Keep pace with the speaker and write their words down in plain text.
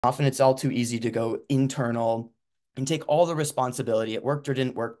Often it's all too easy to go internal and take all the responsibility. It worked or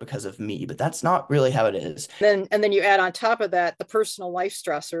didn't work because of me, but that's not really how it is. And then you add on top of that the personal life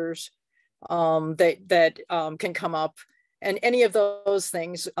stressors that can come up. And any of those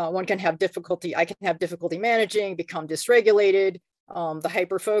things, one can have difficulty. I can have difficulty managing, become dysregulated. The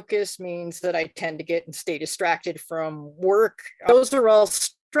hyper focus means that I tend to get and stay distracted from work. Those are all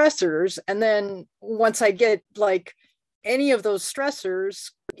stressors. And then once I get like any of those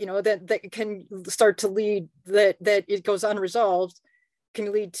stressors, that can start to lead that it goes unresolved,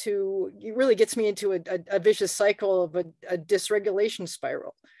 can lead to, it really gets me into a vicious cycle of a dysregulation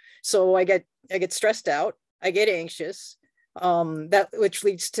spiral. So I get stressed out, I get anxious, that which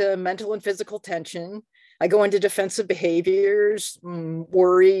leads to mental and physical tension. I go into defensive behaviors,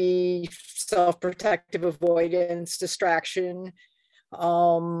 worry, self-protective avoidance, distraction.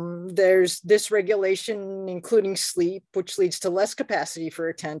 There's dysregulation, including sleep, which leads to less capacity for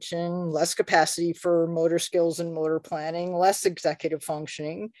attention, less capacity for motor skills and motor planning, less executive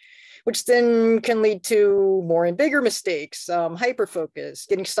functioning, which then can lead to more and bigger mistakes, hyperfocus,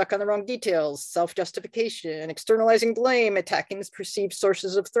 getting stuck on the wrong details, self-justification, externalizing blame, attacking perceived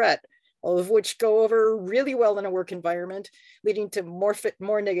sources of threat, all of which go over really well in a work environment, leading to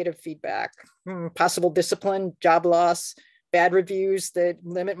more negative feedback, possible discipline, job loss, bad reviews that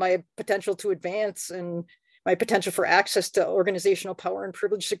limit my potential to advance and my potential for access to organizational power and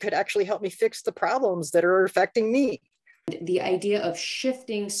privilege that could actually help me fix the problems that are affecting me. The idea of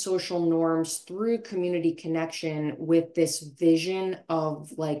shifting social norms through community connection with this vision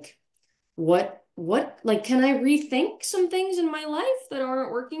of like, what like, can I rethink some things in my life that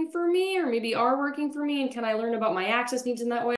aren't working for me or maybe are working for me, and can I learn about my access needs in that way?